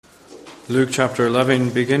Luke chapter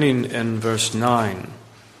 11, beginning in verse 9.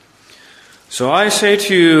 So I say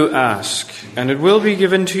to you, ask, and it will be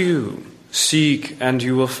given to you. Seek, and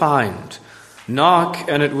you will find. Knock,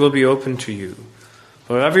 and it will be opened to you.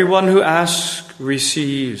 For everyone who asks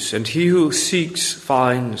receives, and he who seeks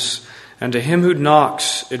finds, and to him who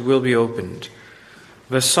knocks it will be opened.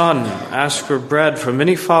 If a son asks for bread from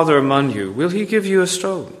any father among you, will he give you a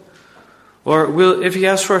stone? Or if he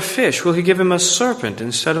asks for a fish, will he give him a serpent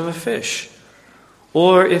instead of a fish?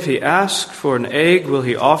 Or if he asks for an egg, will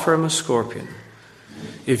he offer him a scorpion?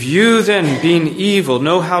 If you then, being evil,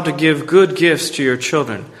 know how to give good gifts to your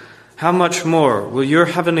children, how much more will your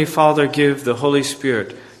heavenly Father give the Holy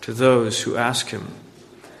Spirit to those who ask him?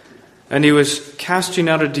 And he was casting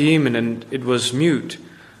out a demon, and it was mute.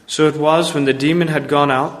 So it was, when the demon had gone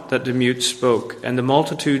out, that the mute spoke, and the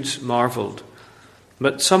multitudes marveled.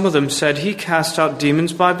 But some of them said, he cast out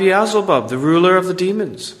demons by Beelzebub, the ruler of the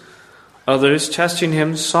demons. Others, testing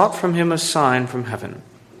him, sought from him a sign from heaven.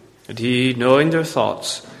 And he, knowing their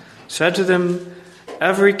thoughts, said to them,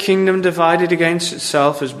 every kingdom divided against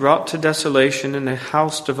itself is brought to desolation, and a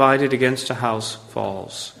house divided against a house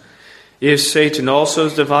falls. If Satan also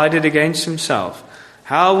is divided against himself,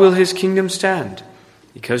 how will his kingdom stand?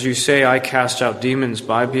 Because you say, I cast out demons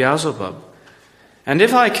by Beelzebub. And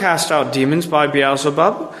if I cast out demons by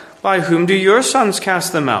Beelzebub, by whom do your sons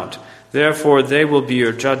cast them out? Therefore they will be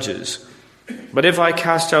your judges. But if I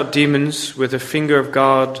cast out demons with the finger of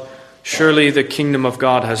God, surely the kingdom of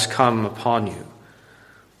God has come upon you.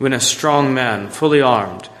 When a strong man, fully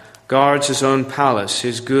armed, guards his own palace,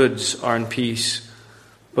 his goods are in peace.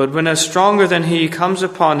 But when a stronger than he comes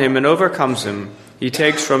upon him and overcomes him, he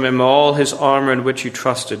takes from him all his armor in which he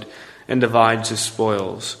trusted and divides his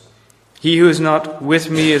spoils. He who is not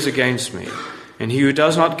with me is against me, and he who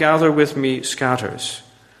does not gather with me scatters.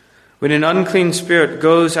 When an unclean spirit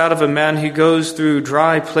goes out of a man, he goes through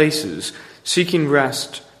dry places, seeking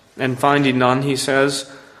rest, and finding none, he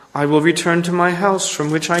says, I will return to my house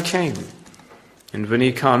from which I came. And when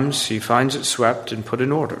he comes, he finds it swept and put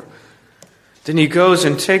in order. Then he goes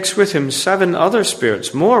and takes with him 7 other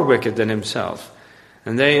spirits, more wicked than himself,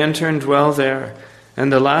 and they enter and dwell there. And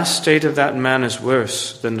the last state of that man is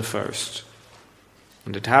worse than the first.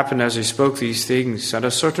 And it happened as he spoke these things, that a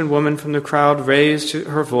certain woman from the crowd raised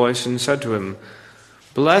her voice and said to him,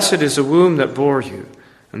 Blessed is the womb that bore you,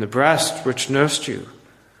 and the breast which nursed you.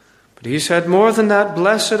 But he said, more than that,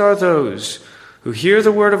 blessed are those who hear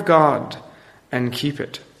the word of God and keep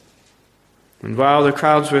it. And while the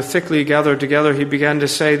crowds were thickly gathered together, he began to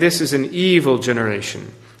say, This is an evil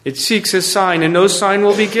generation. It seeks a sign, and no sign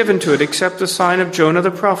will be given to it except the sign of Jonah the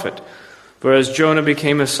prophet. For as Jonah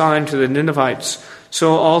became a sign to the Ninevites,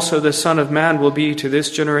 so also the Son of Man will be to this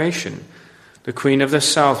generation. The queen of the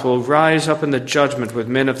south will rise up in the judgment with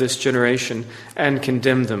men of this generation and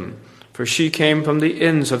condemn them. For she came from the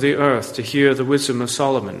ends of the earth to hear the wisdom of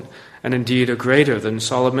Solomon, and indeed a greater than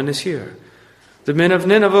Solomon is here. The men of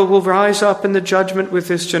Nineveh will rise up in the judgment with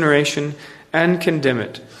this generation and condemn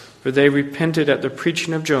it. For they repented at the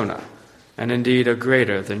preaching of Jonah, and indeed a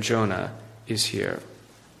greater than Jonah is here.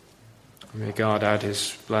 May God add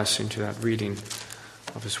his blessing to that reading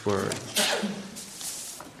of his word.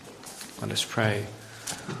 Let us pray.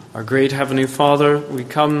 Our great Heavenly Father, we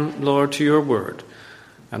come, Lord, to your word.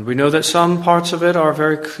 And we know that some parts of it are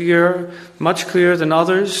very clear, much clearer than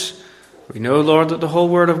others. We know, Lord, that the whole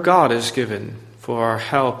word of God is given for our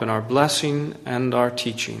help and our blessing and our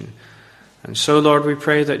teaching. And so, Lord, we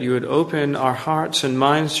pray that you would open our hearts and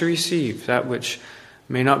minds to receive that which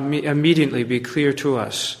may not immediately be clear to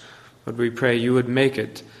us, but we pray you would make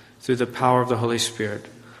it through the power of the Holy Spirit.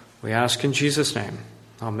 We ask in Jesus' name.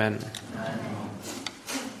 Amen.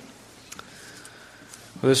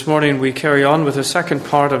 Well, this morning we carry on with the second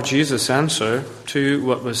part of Jesus' answer to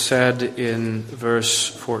what was said in verse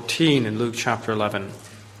 14 in Luke chapter 11.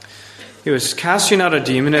 He was casting out a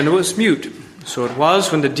demon, and it was mute. So it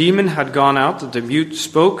was, when the demon had gone out, that the mute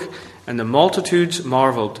spoke, and the multitudes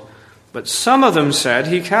marveled. But some of them said,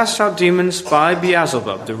 he cast out demons by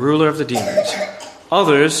Beelzebub, the ruler of the demons.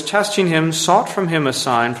 Others, testing him, sought from him a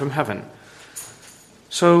sign from heaven.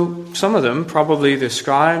 So some of them, probably the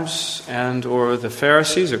scribes and or the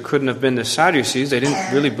Pharisees, or couldn't have been the Sadducees, they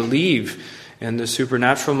didn't really believe in the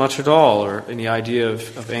supernatural much at all, or any idea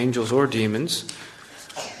of angels or demons.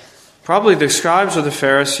 Probably the scribes or the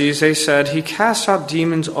Pharisees, they said, he casts out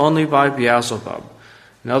demons only by Beelzebub.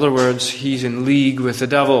 In other words, he's in league with the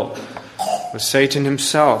devil, with Satan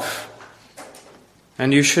himself.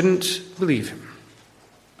 And you shouldn't believe him.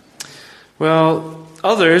 Well,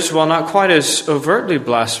 others, while not quite as overtly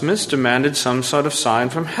blasphemous, demanded some sort of sign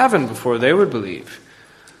from heaven before they would believe.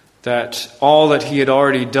 that all that he had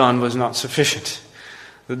already done was not sufficient.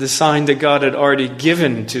 That the sign that God had already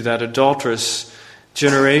given to that adulterous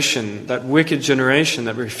generation, that wicked generation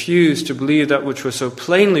that refused to believe that which was so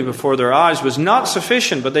plainly before their eyes, was not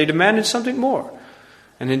sufficient, but they demanded something more.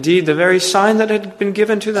 And indeed, the very sign that had been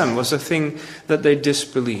given to them was a thing that they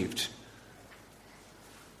disbelieved.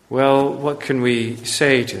 Well, what can we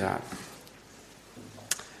say to that?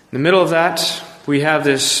 In the middle of that, we have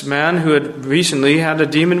this man who had recently had a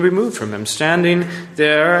demon removed from him, standing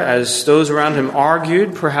there as those around him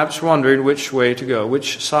argued, perhaps wondering which way to go,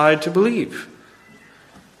 which side to believe.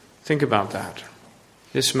 Think about that.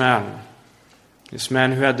 This man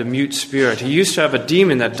who had the mute spirit, he used to have a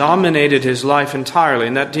demon that dominated his life entirely,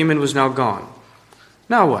 and that demon was now gone.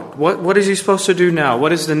 Now what? What is he supposed to do now?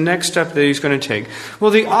 What is the next step that he's going to take?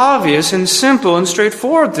 Well, the obvious and simple and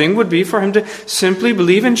straightforward thing would be for him to simply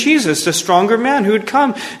believe in Jesus, the stronger man who had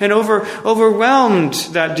come and overwhelmed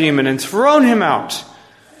that demon and thrown him out.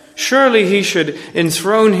 Surely he should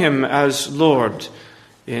enthrone him as Lord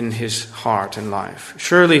in his heart and life.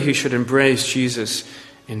 Surely he should embrace Jesus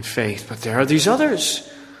in faith. But there are these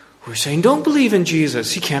others who are saying, don't believe in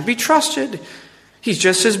Jesus. He can't be trusted. He's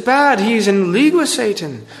just as bad. He's in league with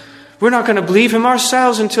Satan. We're not going to believe him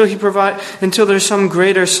ourselves until there's some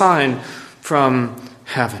greater sign from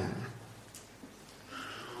heaven.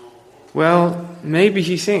 Well, maybe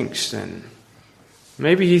he thinks then.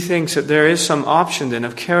 Maybe he thinks that there is some option then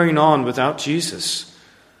of carrying on without Jesus.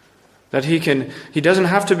 That he doesn't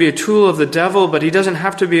have to be a tool of the devil, but he doesn't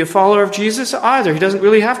have to be a follower of Jesus either. He doesn't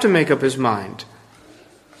really have to make up his mind.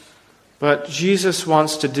 But Jesus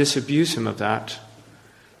wants to disabuse him of that.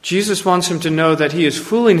 Jesus wants him to know that he is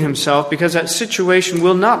fooling himself because that situation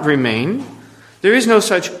will not remain. There is no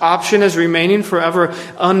such option as remaining forever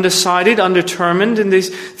undecided, undetermined in these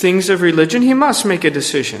things of religion. He must make a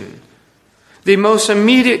decision. The most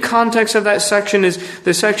immediate context of that section is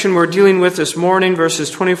the section we're dealing with this morning, verses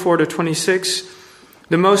 24 to 26.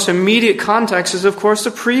 The most immediate context is, of course,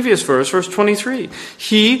 the previous verse, verse 23.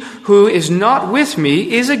 He who is not with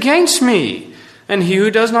me is against me, and he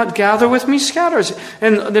who does not gather with me scatters.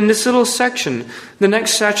 And then this little section, the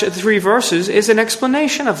next 3 verses, is an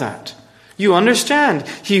explanation of that. You understand,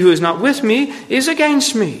 he who is not with me is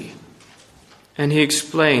against me. And he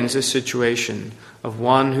explains the situation of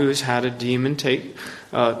one who has had a demon take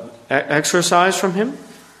exorcised from him,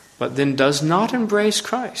 but then does not embrace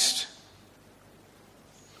Christ.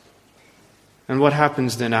 And what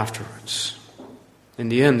happens then afterwards? In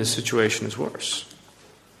the end, the situation is worse.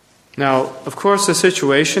 Now, of course, the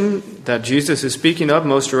situation that Jesus is speaking of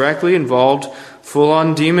most directly involved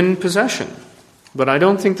full-on demon possession. But I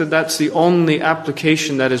don't think that that's the only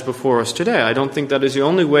application that is before us today. I don't think that is the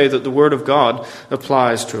only way that the Word of God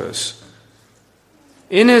applies to us.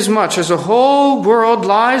 Inasmuch as the whole world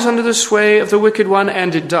lies under the sway of the wicked one,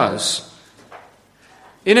 and it does.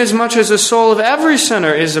 Inasmuch as the soul of every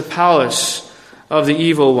sinner is a palace of the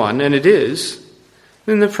evil one, and it is,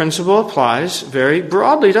 then the principle applies very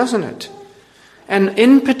broadly, doesn't it? And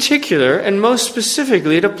in particular, and most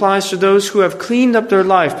specifically, it applies to those who have cleaned up their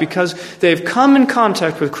life because they've come in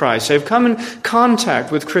contact with Christ, they've come in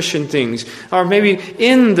contact with Christian things, or maybe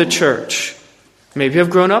in the church, maybe have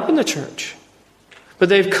grown up in the church. But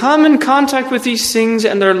they've come in contact with these things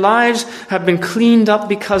and their lives have been cleaned up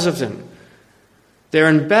because of them. They're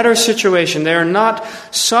in better situation. They are not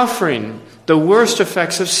suffering the worst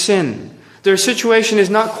effects of sin. Their situation is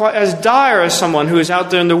not quite as dire as someone who is out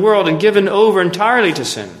there in the world and given over entirely to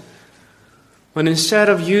sin. But instead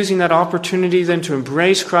of using that opportunity then to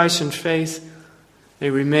embrace Christ in faith, they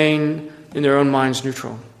remain in their own minds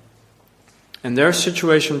neutral. And their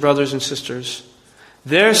situation, brothers and sisters,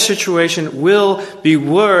 their situation will be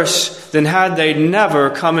worse than had they never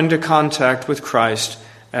come into contact with Christ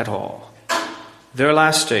at all. Their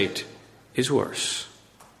last state is worse.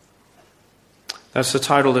 That's the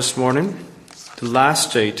title this morning. The last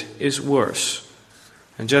state is worse.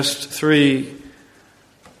 And just 3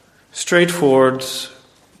 straightforward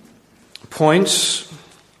points.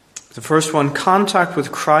 The first one, contact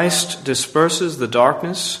with Christ disperses the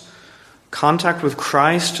darkness. Contact with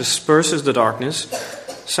Christ disperses the darkness.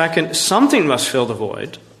 Second, something must fill the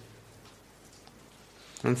void.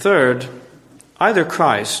 And third, either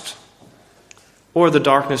Christ or the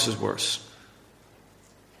darkness is worse.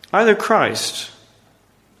 Either Christ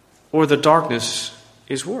or the darkness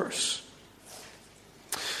is worse.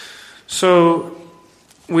 So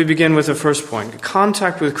we begin with the first point.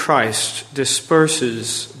 Contact with Christ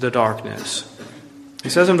disperses the darkness. He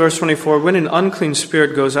says in verse 24, when an unclean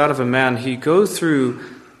spirit goes out of a man, he goes through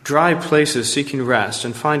dry places seeking rest,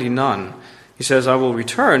 and finding none, he says, I will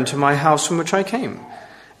return to my house from which I came.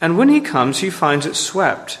 and when he comes, he finds it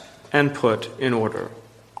swept and put in order.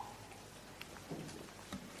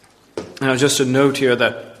 Now, just a note here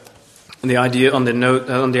that the idea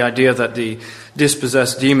that the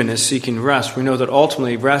dispossessed demon is seeking rest, we know that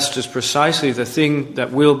ultimately rest is precisely the thing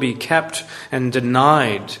that will be kept and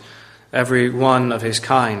denied every one of his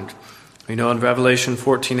kind. We know in Revelation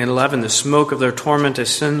 14:11, the smoke of their torment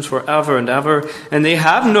ascends forever and ever, and they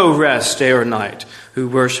have no rest day or night who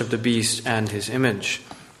worship the beast and his image.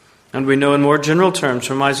 And we know in more general terms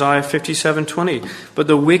from Isaiah 57:20, but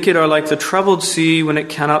the wicked are like the troubled sea when it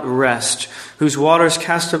cannot rest, whose waters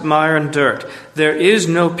cast up mire and dirt. There is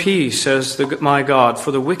no peace, says my God,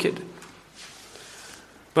 for the wicked.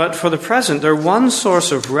 But for the present, their one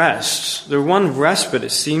source of rest, their one respite,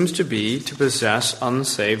 it seems to be to possess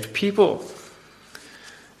unsaved people.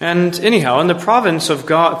 And anyhow, in the providence of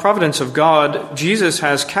God, Jesus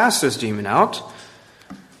has cast this demon out.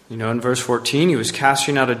 You know, in verse 14, he was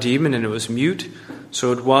casting out a demon and it was mute.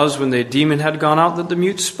 So it was when the demon had gone out that the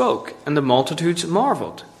mute spoke, and the multitudes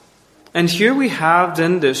marveled. And here we have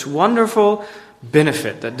then this wonderful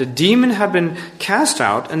benefit that the demon had been cast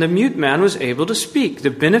out and the mute man was able to speak. The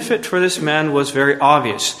benefit for this man was very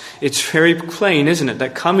obvious. It's very plain, isn't it,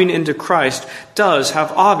 that coming into Christ does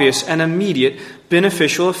have obvious and immediate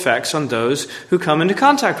beneficial effects on those who come into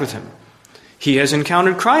contact with him. He has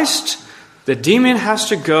encountered Christ. The demon has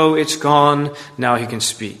to go. It's gone. Now he can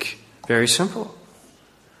speak. Very simple.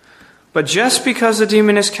 But just because the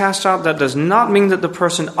demon is cast out, that does not mean that the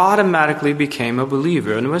person automatically became a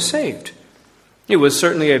believer and was saved. It was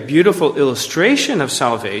certainly a beautiful illustration of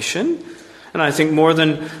salvation, and I think more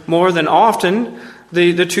than often,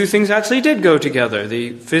 the two things actually did go together: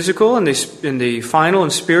 the physical and the final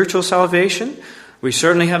and spiritual salvation. We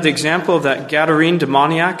certainly have the example of that Gadarene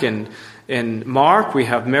demoniac in Mark. We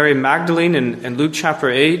have Mary Magdalene in Luke chapter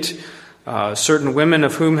 8. Certain women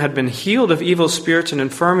of whom had been healed of evil spirits and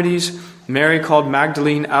infirmities. Mary called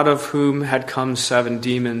Magdalene, out of whom had come 7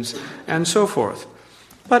 demons, and so forth.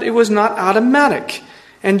 But it was not automatic.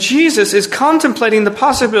 And Jesus is contemplating the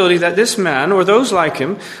possibility that this man, or those like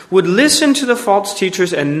him, would listen to the false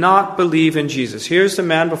teachers and not believe in Jesus. Here's the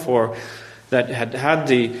man before that had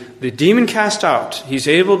the demon cast out. He's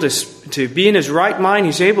able to be in his right mind.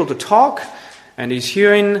 He's able to talk. And he's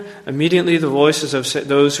hearing immediately the voices of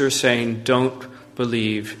those who are saying, don't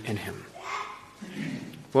believe in him.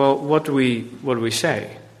 Well, what do we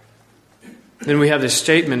say? Then we have this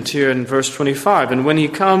statement here in verse 25. And when he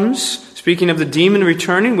comes, speaking of the demon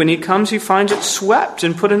returning, when he comes, he finds it swept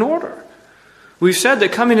and put in order. We've said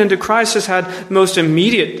that coming into Christ has had most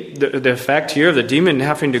immediate the effect here of the demon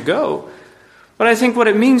having to go. But I think what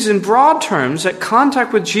it means in broad terms, that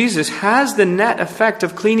contact with Jesus has the net effect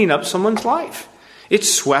of cleaning up someone's life.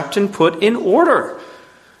 It's swept and put in order.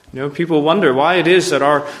 You know, people wonder why it is that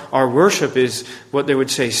our worship is what they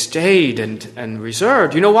would say staid and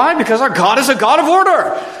reserved. You know why? Because our God is a God of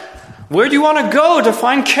order. Where do you want to go to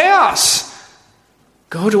find chaos?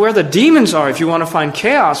 Go to where the demons are if you want to find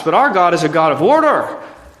chaos. But our God is a God of order.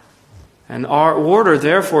 And our order,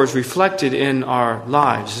 therefore, is reflected in our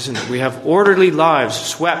lives, isn't it? We have orderly lives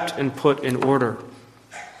swept and put in order.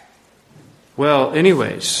 Well,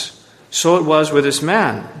 anyways, so it was with this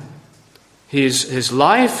man. His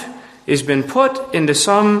life has been put into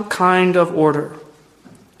some kind of order.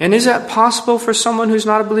 And is that possible for someone who's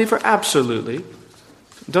not a believer? Absolutely.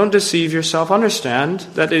 Don't deceive yourself. Understand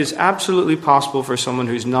that it is absolutely possible for someone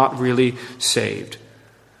who's not really saved.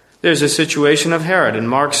 There's a situation of Herod in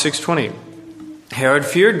Mark 6:20. Herod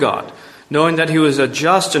feared God, knowing that he was a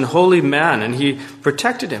just and holy man, and he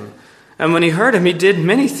protected him. And when he heard him, he did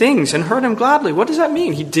many things and heard him gladly. What does that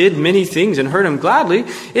mean? He did many things and heard him gladly.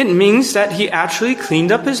 It means that he actually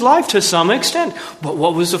cleaned up his life to some extent. But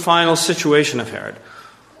what was the final situation of Herod?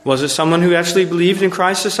 Was it someone who actually believed in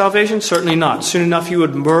Christ's salvation? Certainly not. Soon enough, he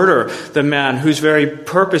would murder the man whose very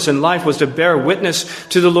purpose in life was to bear witness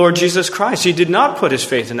to the Lord Jesus Christ. He did not put his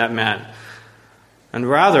faith in that man. And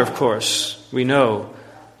rather, of course, we know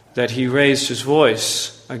that he raised his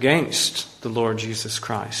voice against the Lord Jesus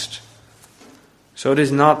Christ. So it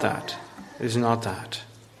is not that. It is not that.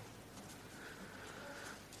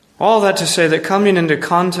 All that to say that coming into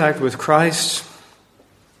contact with Christ,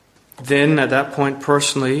 then at that point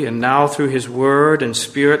personally, and now through his word and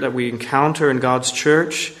spirit that we encounter in God's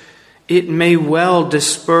church, it may well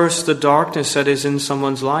disperse the darkness that is in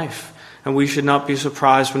someone's life. And we should not be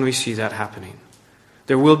surprised when we see that happening.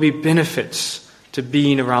 There will be benefits to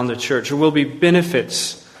being around the church. There will be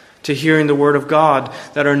benefits to hearing the word of God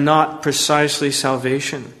that are not precisely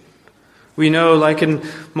salvation. We know, like in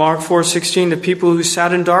Mark 4:16, the people who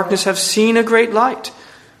sat in darkness have seen a great light.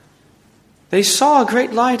 They saw a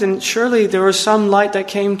great light, and surely there was some light that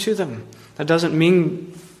came to them. That doesn't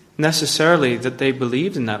mean necessarily that they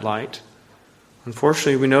believed in that light.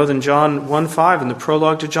 Unfortunately, we know in John 1:5, in the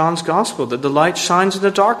prologue to John's Gospel, that the light shines in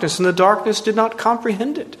the darkness, and the darkness did not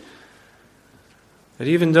comprehend it. That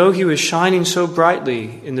even though he was shining so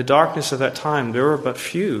brightly in the darkness of that time, there were but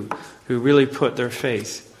few who really put their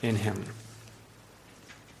faith in him.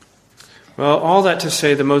 Well, all that to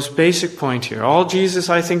say, the most basic point here, all Jesus,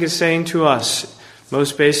 I think, is saying to us,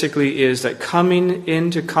 most basically, is that coming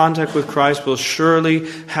into contact with Christ will surely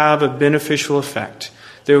have a beneficial effect.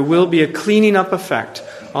 There will be a cleaning up effect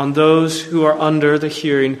on those who are under the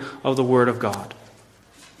hearing of the Word of God.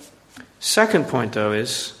 Second point, though,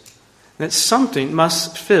 is that something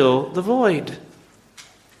must fill the void.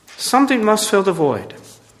 Something must fill the void.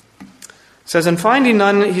 It says, and finding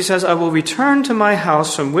none, he says, I will return to my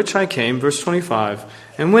house from which I came, verse 25,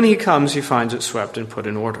 and when he comes, he finds it swept and put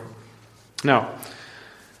in order. Now,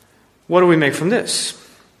 what do we make from this?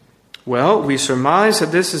 Well, we surmise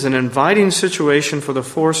that this is an inviting situation for the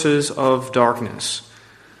forces of darkness.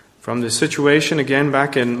 From the situation, again,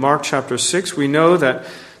 back in Mark chapter 6, we know that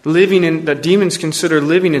that demons consider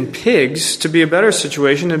living in pigs to be a better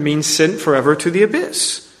situation than being sent forever to the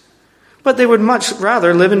abyss. But they would much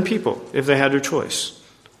rather live in people if they had their choice.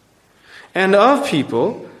 And of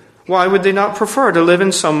people, why would they not prefer to live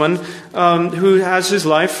in someone who has his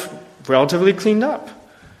life relatively cleaned up?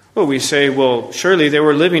 Well, we say, well, surely they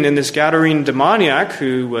were living in this Gadarene demoniac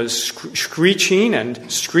who was screeching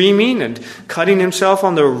and screaming and cutting himself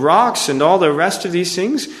on the rocks and all the rest of these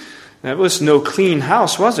things. That was no clean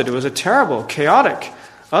house, was it? It was a terrible, chaotic,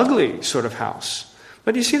 ugly sort of house.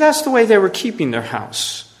 But you see, that's the way they were keeping their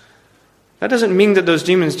house. That doesn't mean that those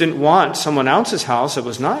demons didn't want someone else's house that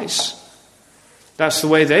was nice. That's the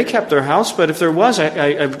way they kept their house, but if there was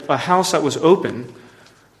a house that was open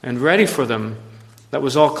and ready for them, that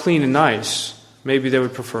was all clean and nice, maybe they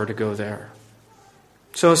would prefer to go there.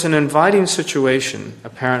 So it's an inviting situation,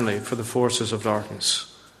 apparently, for the forces of darkness.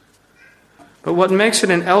 But what makes it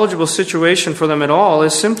an eligible situation for them at all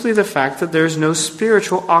is simply the fact that there's no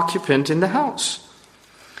spiritual occupant in the house.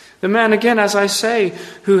 The man, again, as I say,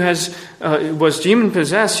 who was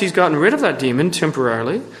demon-possessed, he's gotten rid of that demon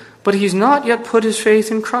temporarily, but he's not yet put his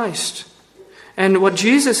faith in Christ. And what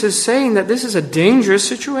Jesus is saying, that this is a dangerous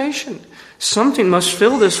situation. Something must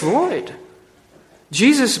fill this void.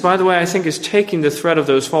 Jesus, by the way, I think is taking the threat of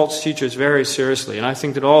those false teachers very seriously, and I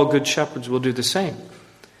think that all good shepherds will do the same.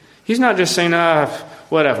 He's not just saying,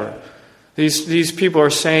 whatever. These people are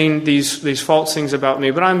saying these false things about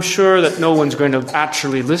me, but I'm sure that no one's going to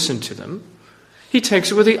actually listen to them. He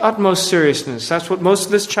takes it with the utmost seriousness. That's what most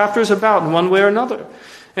of this chapter is about in one way or another.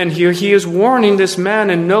 And here he is warning this man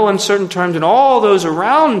in no uncertain terms and all those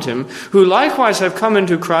around him who likewise have come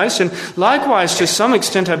into Christ and likewise to some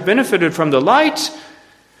extent have benefited from the light.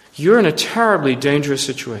 You're in a terribly dangerous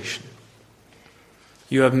situation.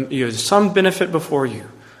 You have some benefit before you.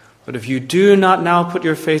 But if you do not now put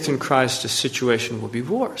your faith in Christ, the situation will be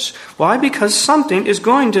worse. Why? Because something is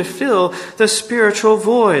going to fill the spiritual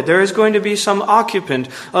void. There is going to be some occupant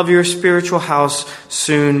of your spiritual house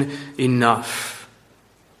soon enough.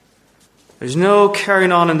 There's no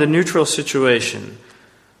carrying on in the neutral situation.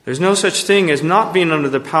 There's no such thing as not being under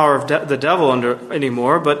the power of the devil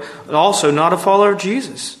anymore, but also not a follower of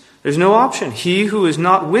Jesus. There's no option. He who is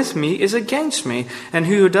not with me is against me, and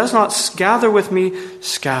he who does not gather with me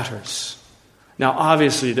scatters. Now,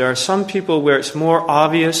 obviously, there are some people where it's more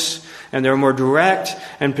obvious and there are more direct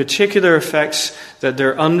and particular effects that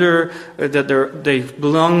they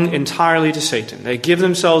belong entirely to Satan. They give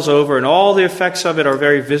themselves over, and all the effects of it are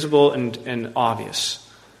very visible and obvious.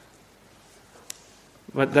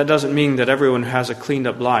 But that doesn't mean that everyone who has a cleaned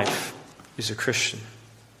up life is a Christian.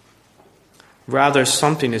 Rather,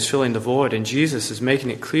 something is filling the void, and Jesus is making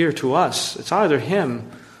it clear to us. It's either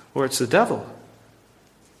him or it's the devil.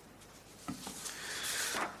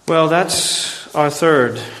 Well, that's our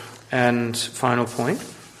third and final point.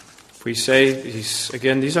 We say,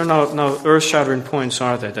 these are no earth-shattering points,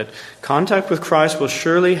 are they? That contact with Christ will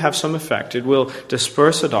surely have some effect. It will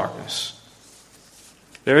disperse the darkness.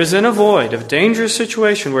 There is in a void, a dangerous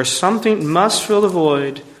situation where something must fill the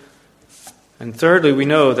void. And thirdly, we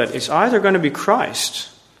know that it's either going to be Christ,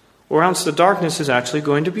 or else the darkness is actually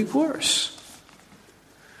going to be worse.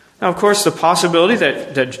 Now, of course, the possibility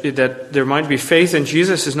that there might be faith in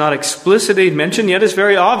Jesus is not explicitly mentioned, yet it's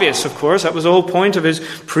very obvious, of course. That was the whole point of his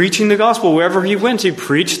preaching the gospel. Wherever he went, he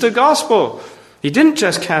preached the gospel. He didn't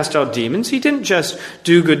just cast out demons. He didn't just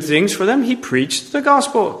do good things for them. He preached the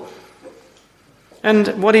gospel.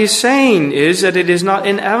 And what he's saying is that it is not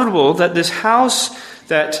inevitable that this house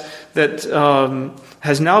that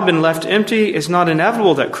has now been left empty, it's not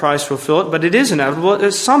inevitable that Christ will fill it, but it is inevitable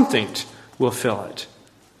that something will fill it.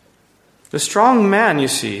 The strong man, you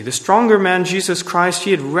see, the stronger man, Jesus Christ,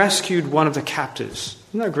 he had rescued one of the captives.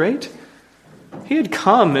 Isn't that great? He had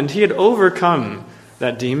come and he had overcome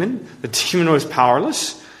that demon. The demon was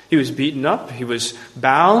powerless. He was beaten up. He was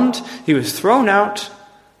bound. He was thrown out.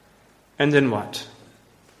 And then what?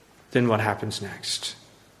 Then what happens next?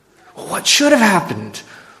 What should have happened?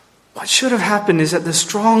 What should have happened is that the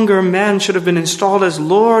stronger man should have been installed as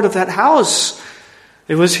Lord of that house.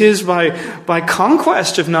 It was his by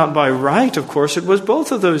conquest, if not by right. Of course, it was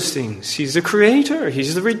both of those things. He's the creator.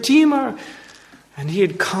 He's the redeemer. And he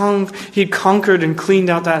had conquered and cleaned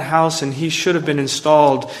out that house, and he should have been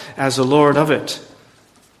installed as the Lord of it.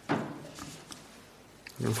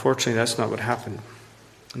 Unfortunately, that's not what happened.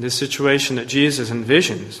 In this situation that Jesus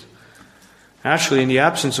envisions, actually, in the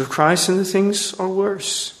absence of Christ, and the things are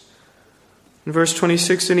worse. In verse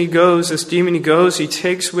 26, then he goes, this demon, he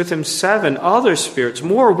takes with him 7 other spirits,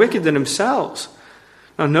 more wicked than himself.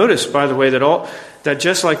 Now notice, by the way, that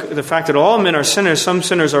just like the fact that all men are sinners, some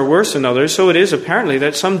sinners are worse than others, so it is apparently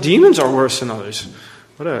that some demons are worse than others.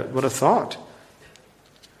 What a thought.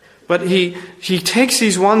 But he takes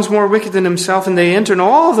these ones more wicked than himself, and they enter, and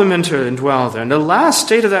all of them enter and dwell there. And the last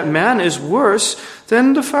state of that man is worse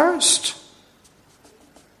than the first.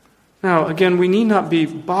 Now, again, we need not be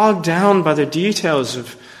bogged down by the details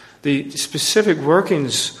of the specific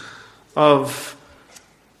workings of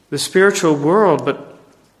the spiritual world, but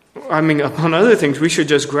among other things, we should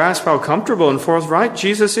just grasp how comfortable and forthright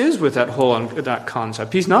Jesus is with that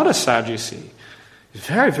concept. He's not a Sadducee. He's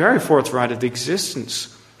very, very forthright of the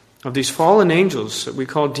existence of these fallen angels that we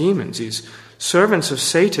call demons, these servants of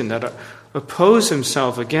Satan that oppose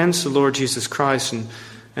himself against the Lord Jesus Christ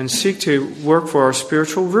and seek to work for our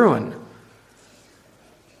spiritual ruin.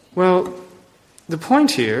 Well, the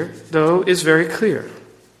point here, though, is very clear.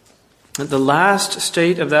 That the last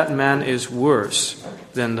state of that man is worse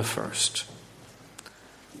than the first.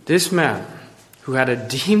 This man who had a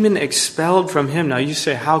demon expelled from him. Now you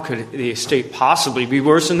say, how could the state possibly be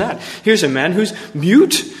worse than that? Here's a man who's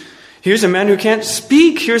mute. Here's a man who can't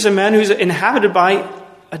speak. Here's a man who's inhabited by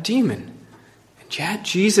a demon. And yet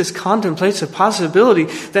Jesus contemplates the possibility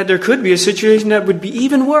that there could be a situation that would be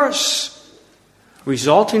even worse,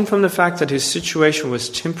 resulting from the fact that his situation was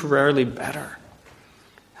temporarily better.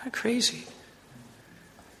 Isn't that crazy?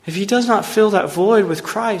 If he does not fill that void with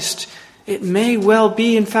Christ, it may well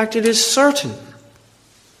be, in fact it is certain,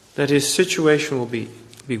 that his situation will be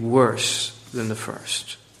worse than the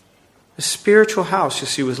first. The spiritual house, you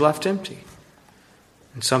see, was left empty.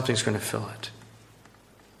 And something's going to fill it.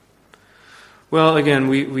 Well, again,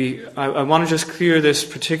 I want to just clear this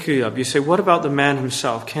particularly up. You say, what about the man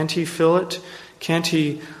himself? Can't he fill it? Can't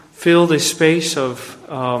he fill the space of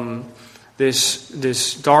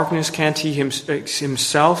this darkness? Can't he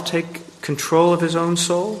himself take control of his own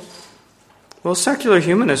soul? Well, secular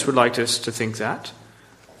humanists would like us to think that.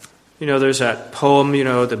 You know, there's that poem,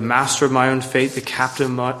 the master of my own fate, the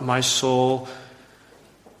captain of my soul.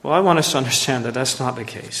 Well, I want us to understand that that's not the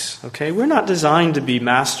case. Okay, we're not designed to be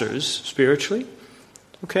masters spiritually.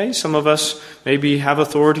 Okay, some of us maybe have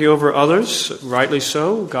authority over others, rightly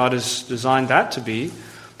so. God has designed that to be.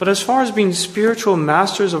 But as far as being spiritual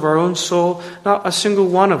masters of our own soul, not a single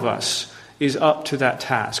one of us is up to that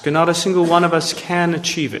task. And not a single one of us can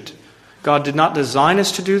achieve it. God did not design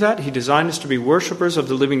us to do that. He designed us to be worshipers of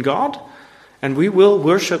the living God. And we will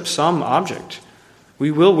worship some object.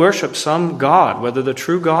 We will worship some God, whether the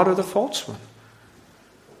true God or the false one.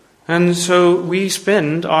 And so we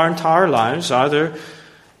spend our entire lives either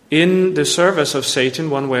in the service of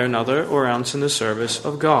Satan one way or another, or else in the service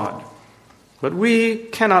of God. But we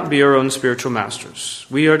cannot be our own spiritual masters.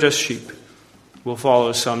 We are just sheep. We'll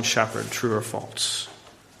follow some shepherd, true or false.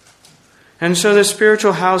 And so the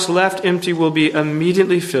spiritual house left empty will be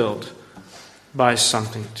immediately filled by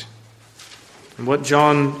something. And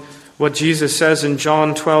what Jesus says in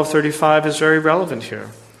John 12:35 is very relevant here.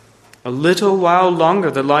 A little while longer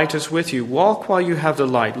the light is with you. Walk while you have the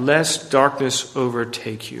light, lest darkness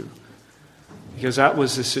overtake you. Because that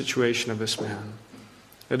was the situation of this man.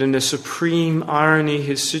 That in the supreme irony,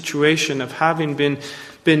 his situation of having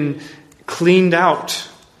been cleaned out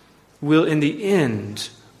will in the end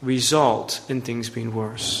result in things being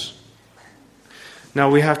worse. Now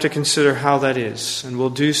we have to consider how that is, and we'll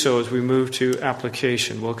do so as we move to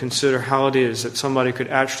application. We'll consider how it is that somebody could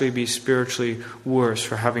actually be spiritually worse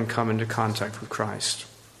for having come into contact with Christ.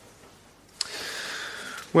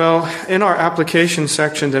 Well, in our application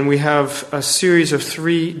section, then we have a series of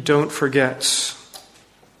 3 don't forgets.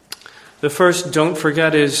 The first don't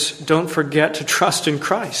forget is don't forget to trust in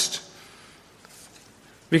Christ.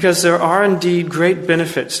 Because there are indeed great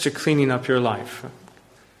benefits to cleaning up your life.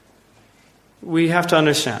 We have to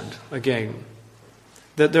understand, again,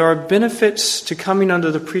 that there are benefits to coming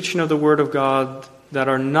under the preaching of the Word of God that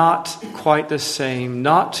are not quite the same,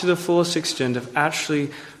 not to the fullest extent of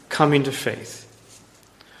actually coming to faith.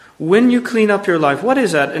 When you clean up your life, what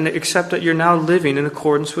is that? And except that you're now living in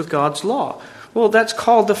accordance with God's law. Well, that's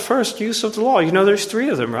called the first use of the law. You know, there's 3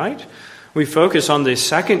 of them, right? We focus on the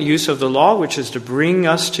second use of the law, which is to bring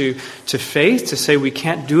us to faith, to say we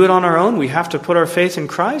can't do it on our own. We have to put our faith in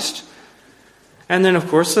Christ. And then, of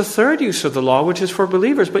course, the third use of the law, which is for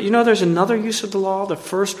believers. But you know, there's another use of the law, the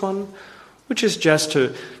first one, which is just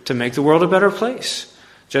to make the world a better place.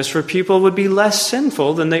 Just for people would be less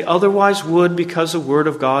sinful than they otherwise would because the Word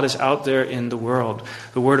of God is out there in the world.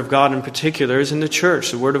 The Word of God in particular is in the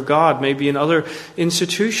church. The Word of God may be in other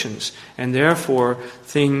institutions. And therefore,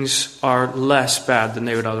 things are less bad than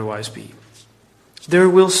they would otherwise be. There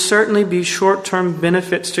will certainly be short-term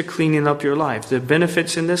benefits to cleaning up your life. The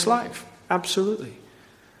benefits in this life. Absolutely.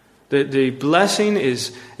 The blessing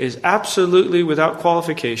is absolutely without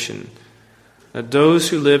qualification that those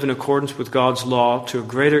who live in accordance with God's law to a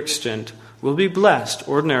greater extent will be blessed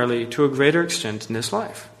ordinarily to a greater extent in this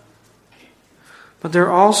life. But there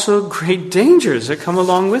are also great dangers that come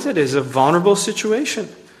along with it. It is a vulnerable situation.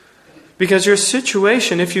 Because your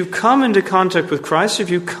situation, if you come into contact with Christ, if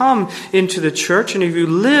you come into the church, and if you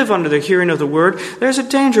live under the hearing of the Word, there's a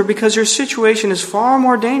danger because your situation is far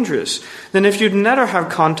more dangerous than if you'd never have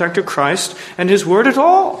contact with Christ and His Word at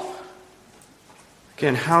all.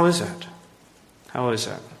 Again, how is that? How is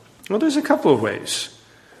that? Well, there's a couple of ways.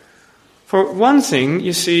 For one thing,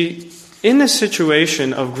 you see, in this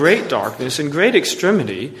situation of great darkness and great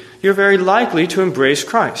extremity, you're very likely to embrace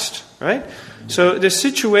Christ, right? So the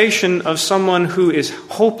situation of someone who is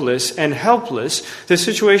hopeless and helpless, the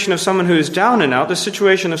situation of someone who is down and out, the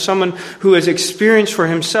situation of someone who has experienced for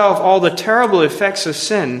himself all the terrible effects of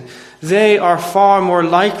sin, they are far more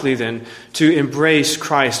likely then to embrace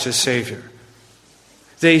Christ as Savior.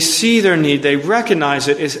 They see their need. They recognize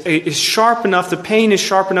it is sharp enough. The pain is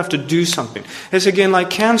sharp enough to do something. It's again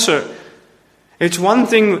like cancer. It's one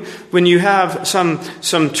thing when you have some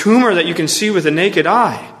tumor that you can see with the naked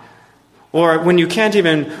eye. Or when you can't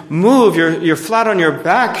even move, you're flat on your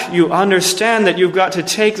back, you understand that you've got to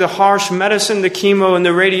take the harsh medicine, the chemo, and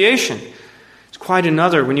the radiation. It's quite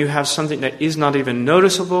another when you have something that is not even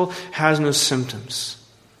noticeable, has no symptoms.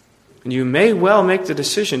 And you may well make the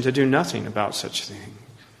decision to do nothing about such a thing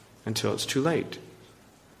until it's too late.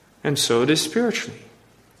 And so it is spiritually.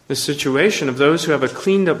 The situation of those who have a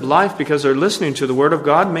cleaned up life because they're listening to the Word of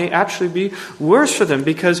God may actually be worse for them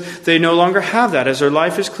because they no longer have that. As their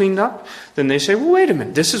life is cleaned up, then they say, well, wait a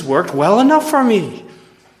minute, this has worked well enough for me.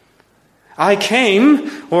 I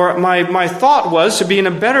came, or my thought was to be in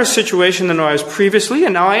a better situation than I was previously,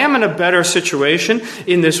 and now I am in a better situation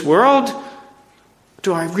in this world.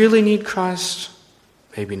 Do I really need Christ?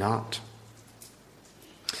 Maybe not.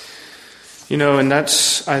 You know, and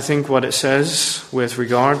that's, I think, what it says with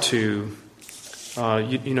regard to,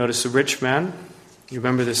 you notice the rich man. You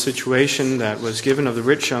remember the situation that was given of the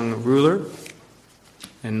rich young ruler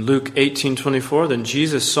in Luke 18:24. Then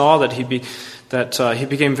Jesus saw that he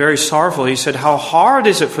became very sorrowful. He said, "How hard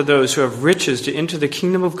is it for those who have riches to enter the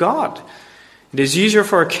kingdom of God? It is easier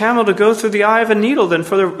for a camel to go through the eye of a needle than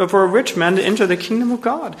for a rich man to enter the kingdom of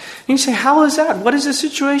God." And you say, how is that? What is the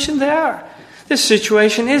situation there? The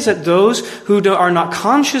situation is that those who are not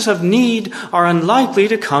conscious of need are unlikely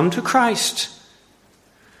to come to Christ.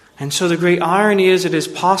 And so the great irony is it is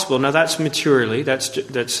possible. Now that's materially,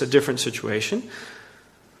 that's a different situation.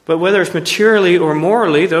 But whether it's materially or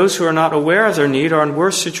morally, those who are not aware of their need are in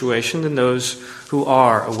worse situation than those who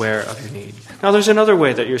are aware of your need. Now there's another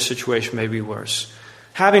way that your situation may be worse.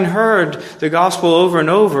 Having heard the gospel over and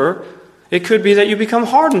over, it could be that you become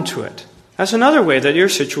hardened to it. That's another way that your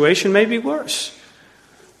situation may be worse.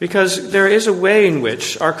 Because there is a way in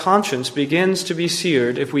which our conscience begins to be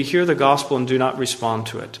seared if we hear the gospel and do not respond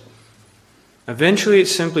to it. Eventually it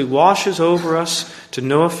simply washes over us to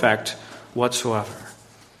no effect whatsoever.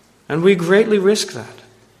 And we greatly risk that.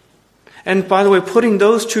 And by the way, putting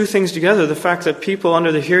those two things together, the fact that people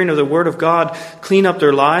under the hearing of the Word of God clean up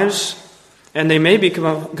their lives and they may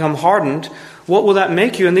become hardened, what will that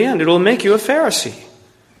make you in the end? It will make you a Pharisee.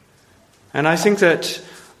 And I think that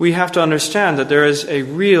we have to understand that there is a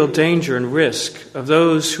real danger and risk of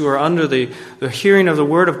those who are under the hearing of the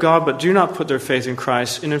Word of God but do not put their faith in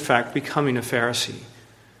Christ and in fact becoming a Pharisee.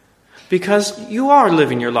 Because you are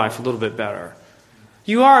living your life a little bit better.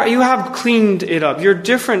 You have cleaned it up. You're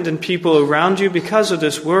different than people around you because of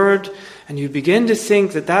this word, and you begin to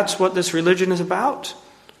think that that's what this religion is about.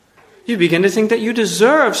 You begin to think that you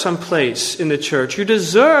deserve some place in the church. You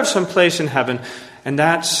deserve some place in heaven, and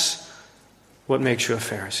that's what makes you a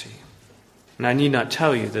Pharisee. And I need not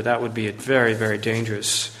tell you that that would be a very, very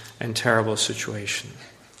dangerous and terrible situation.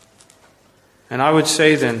 And I would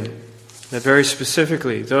say then that very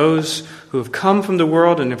specifically, those who have come from the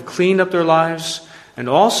world and have cleaned up their lives, and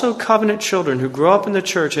also covenant children who grow up in the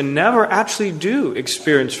church and never actually do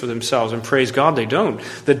experience for themselves, and praise God they don't,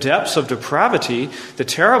 the depths of depravity, the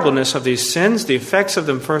terribleness of these sins, the effects of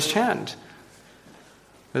them firsthand,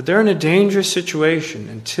 that they're in a dangerous situation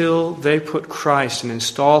until they put Christ and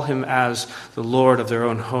install Him as the Lord of their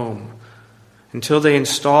own home, until they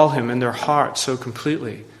install Him in their heart so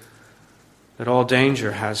completely that all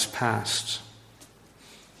danger has passed.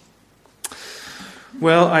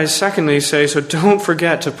 Well, I secondly say, so don't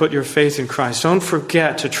forget to put your faith in Christ. Don't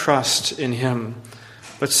forget to trust in Him.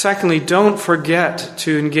 But secondly, don't forget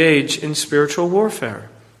to engage in spiritual warfare.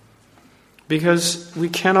 Because we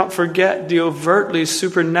cannot forget the overtly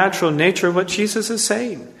supernatural nature of what Jesus is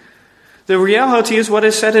saying. The reality is what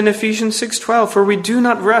is said in Ephesians 6:12, for we do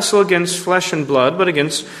not wrestle against flesh and blood, but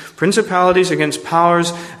against principalities, against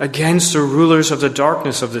powers, against the rulers of the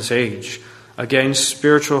darkness of this age, against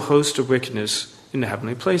spiritual hosts of wickedness in the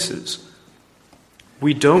heavenly places.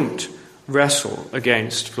 We don't wrestle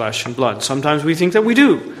against flesh and blood. Sometimes we think that we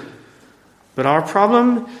do. But our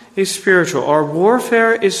problem is spiritual. Our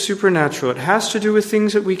warfare is supernatural. It has to do with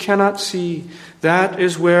things that we cannot see. That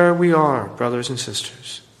is where we are, brothers and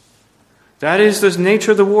sisters. That is the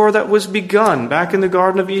nature of the war that was begun back in the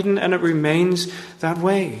Garden of Eden, and it remains that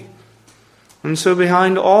way. And so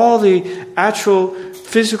behind all the actual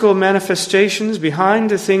physical manifestations, behind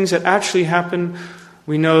the things that actually happen,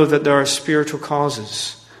 we know that there are spiritual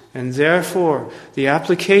causes. And therefore, the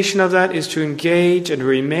application of that is to engage and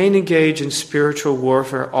remain engaged in spiritual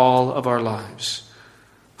warfare all of our lives.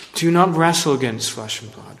 Do not wrestle against flesh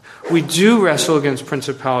and blood. We do wrestle against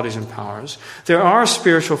principalities and powers. There are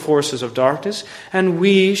spiritual forces of darkness, and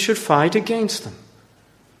we should fight against them.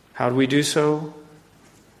 How do we do so?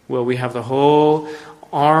 Well, we have the whole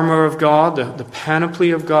armor of God, the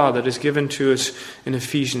panoply of God that is given to us in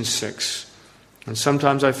Ephesians 6. And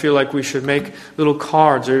sometimes I feel like we should make little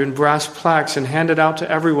cards or even brass plaques and hand it out to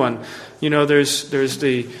everyone. You know, there's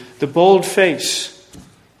the bold face.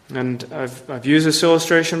 And I've used this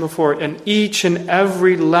illustration before. And each and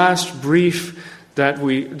every last brief that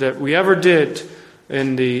we ever did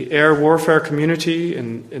in the air warfare community,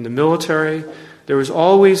 in the military, there was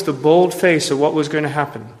always the bold face of what was going to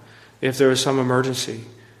happen if there was some emergency.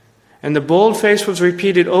 And the bold face was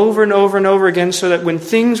repeated over and over and over again so that when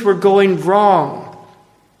things were going wrong,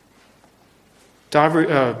 dive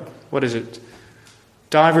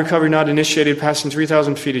recovery not initiated, passing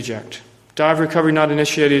 3,000 feet, eject. Dive recovery not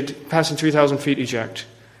initiated, passing 3,000 feet, eject.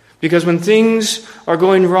 Because when things are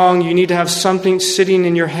going wrong, you need to have something sitting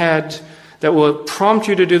in your head that will prompt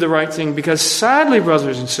you to do the right thing. Because sadly,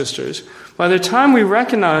 brothers and sisters, by the time we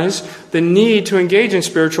recognize the need to engage in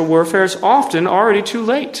spiritual warfare, it's often already too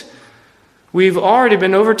late. We've already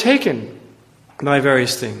been overtaken by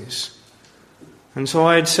various things. And so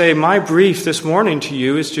I'd say my brief this morning to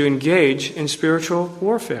you is to engage in spiritual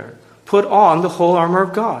warfare. Put on the whole armor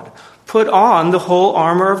of God. Put on the whole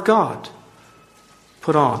armor of God.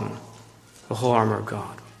 Put on the whole armor of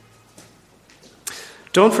God.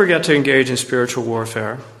 Don't forget to engage in spiritual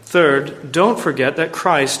warfare. Third, don't forget that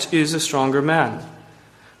Christ is a stronger man.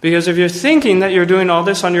 Because if you're thinking that you're doing all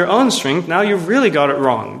this on your own strength, now you've really got it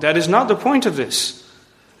wrong. That is not the point of this.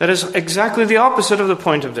 That is exactly the opposite of the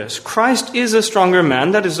point of this. Christ is a stronger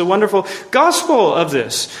man. That is the wonderful gospel of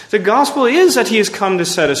this. The gospel is that He has come to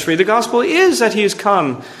set us free. The gospel is that He has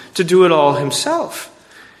come to do it all Himself.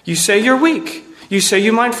 You say you're weak. You say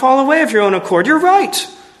you might fall away of your own accord. You're right.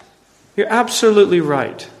 You're absolutely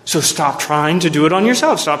right. So stop trying to do it on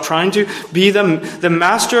yourself. Stop trying to be the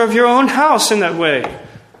master of your own house in that way.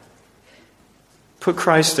 Put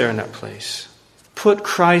Christ there in that place. Put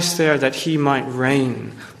Christ there that He might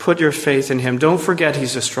reign. Put your faith in Him. Don't forget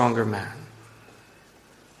He's a stronger man.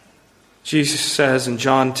 Jesus says in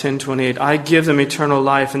John 10:28, I give them eternal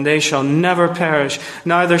life, and they shall never perish,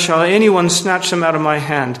 neither shall anyone snatch them out of my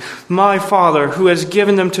hand. My Father, who has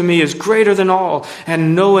given them to me, is greater than all,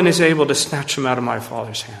 and no one is able to snatch them out of my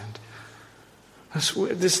Father's hand.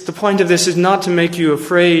 The point of this is not to make you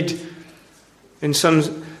afraid in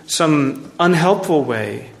some unhelpful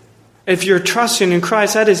way. If you're trusting in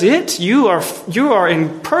Christ, that is it. You are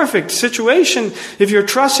in perfect situation. If you're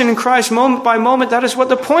trusting in Christ moment by moment, that is what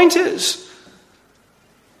the point is.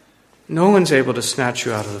 no one's able to snatch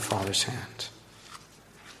you out of the Father's hand.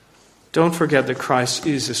 Don't forget that Christ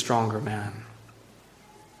is the stronger man.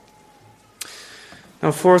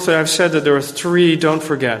 Now, fourthly, I've said that there are 3 don't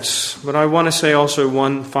forgets, but I want to say also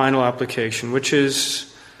one final application, which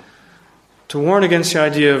is to warn against the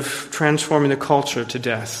idea of transforming the culture to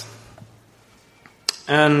death.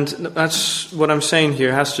 And that's what I'm saying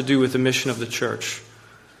here has to do with the mission of the church.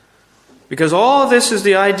 Because all of this is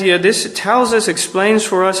the idea, this tells us, explains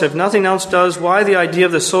for us, if nothing else does, why the idea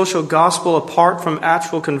of the social gospel apart from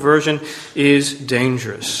actual conversion is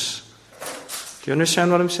dangerous. Do you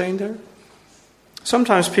understand what I'm saying there?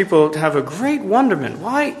 Sometimes people have a great wonderment.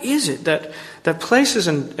 Why is it that places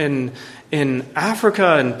in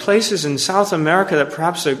Africa and places in South America that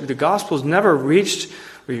perhaps the gospel's never reached?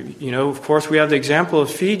 Of course, we have the example of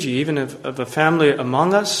Fiji, even of a family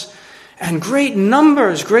among us. And great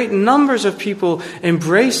numbers of people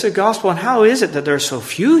embrace the gospel. And how is it that there are so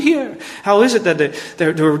few here? How is it that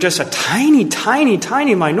they're just a tiny, tiny,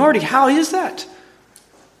 tiny minority? How is that?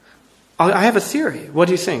 I have a theory. What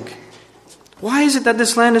do you think? Why is it that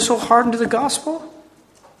this land is so hardened to the gospel?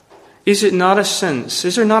 Is there not a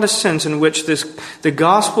sense in which the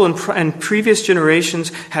gospel and previous generations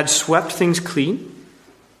had swept things clean?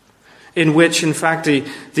 In which, in fact,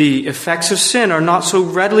 the effects of sin are not so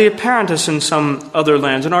readily apparent as in some other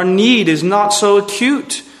lands, and our need is not so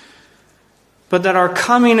acute, but that our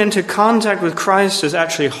coming into contact with Christ has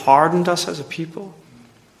actually hardened us as a people?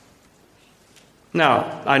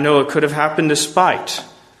 Now, I know it could have happened despite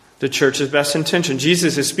the church's best intention.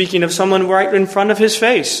 Jesus is speaking of someone right in front of his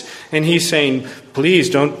face. And he's saying, please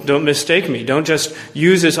don't mistake me. Don't just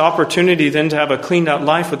use this opportunity then to have a cleaned out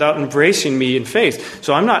life without embracing me in faith.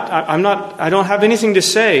 So I don't have anything to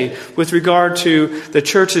say with regard to the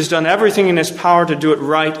church has done everything in its power to do it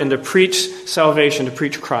right and to preach salvation, to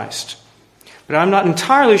preach Christ. But I'm not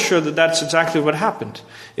entirely sure that that's exactly what happened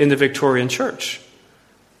in the Victorian church.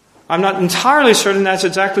 I'm not entirely certain that's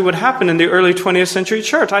exactly what happened in the early 20th century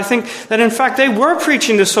church. I think that in fact they were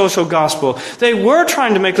preaching the social gospel. They were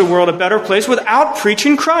trying to make the world a better place without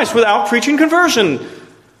preaching Christ, without preaching conversion.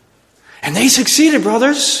 And they succeeded,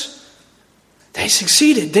 brothers. They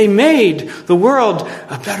succeeded. They made the world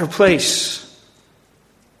a better place.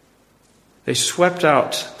 They swept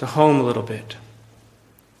out the home a little bit.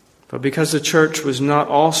 But because the church was not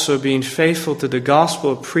also being faithful to the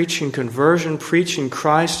gospel of preaching conversion, preaching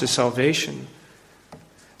Christ to salvation,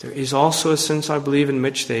 there is also a sense, I believe, in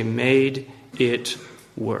which they made it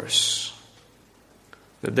worse.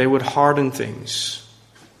 That they would harden things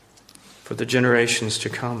for the generations to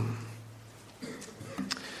come.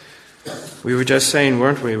 We were just saying,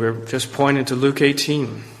 weren't we? We were just pointing to Luke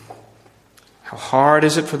 18. How hard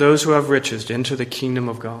is it for those who have riches to enter the kingdom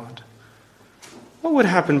of God? What would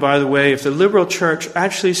happen, by the way, if the liberal church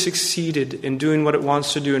actually succeeded in doing what it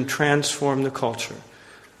wants to do and transform the culture?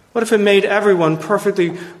 What if it made everyone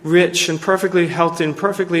perfectly rich and perfectly healthy and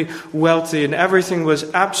perfectly wealthy and everything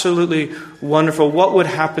was absolutely wonderful? What would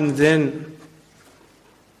happen then?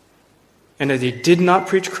 And if they did not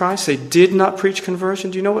preach Christ, they did not preach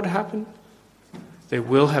conversion, do you know what happened? They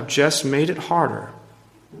will have just made it harder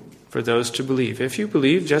for those to believe. If you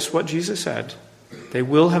believe just what Jesus said, they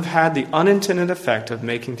will have had the unintended effect of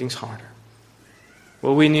making things harder.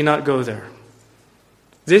 Well, we need not go there.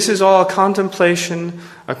 This is all a contemplation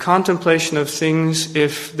of things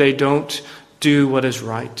if they don't do what is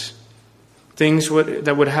right. Things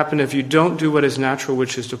that would happen if you don't do what is natural,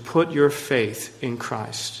 which is to put your faith in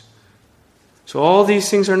Christ. So all these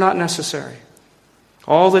things are not necessary.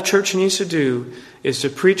 All the church needs to do is to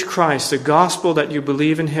preach Christ, the gospel that you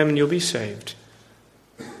believe in Him and you'll be saved.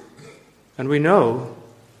 And we know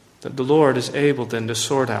that the Lord is able then to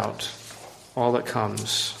sort out all that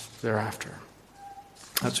comes thereafter.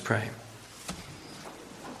 Let's pray.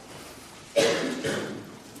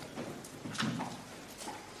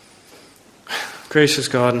 Gracious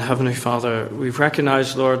God and Heavenly Father, we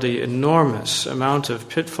recognize, Lord, the enormous amount of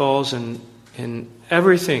pitfalls in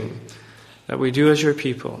everything that we do as your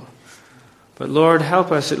people. But Lord,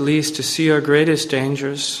 help us at least to see our greatest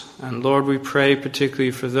dangers. And Lord, we pray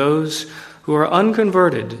particularly for those who are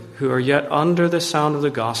unconverted, who are yet under the sound of the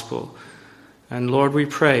gospel. And Lord, we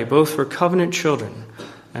pray both for covenant children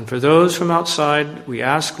and for those from outside. We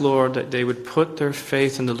ask, Lord, that they would put their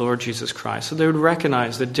faith in the Lord Jesus Christ, so they would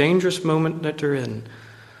recognize the dangerous moment that they're in.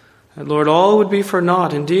 And Lord, all would be for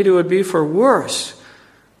naught. Indeed, it would be for worse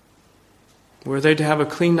were they to have a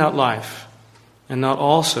cleaned out life and not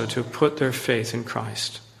also to put their faith in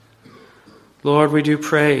Christ. Lord, we do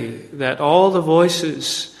pray that all the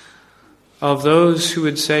voices of those who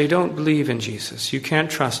would say, don't believe in Jesus, you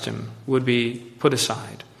can't trust Him, would be put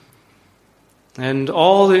aside. and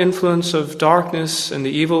all the influence of darkness and the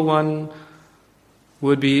evil one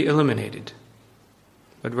would be eliminated.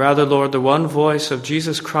 But rather, Lord, the one voice of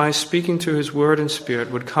Jesus Christ speaking through his word and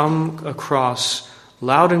spirit would come across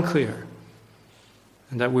loud and clear,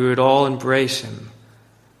 and that we would all embrace him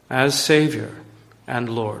as Savior and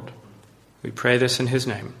Lord. We pray this in his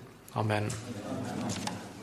name. Amen.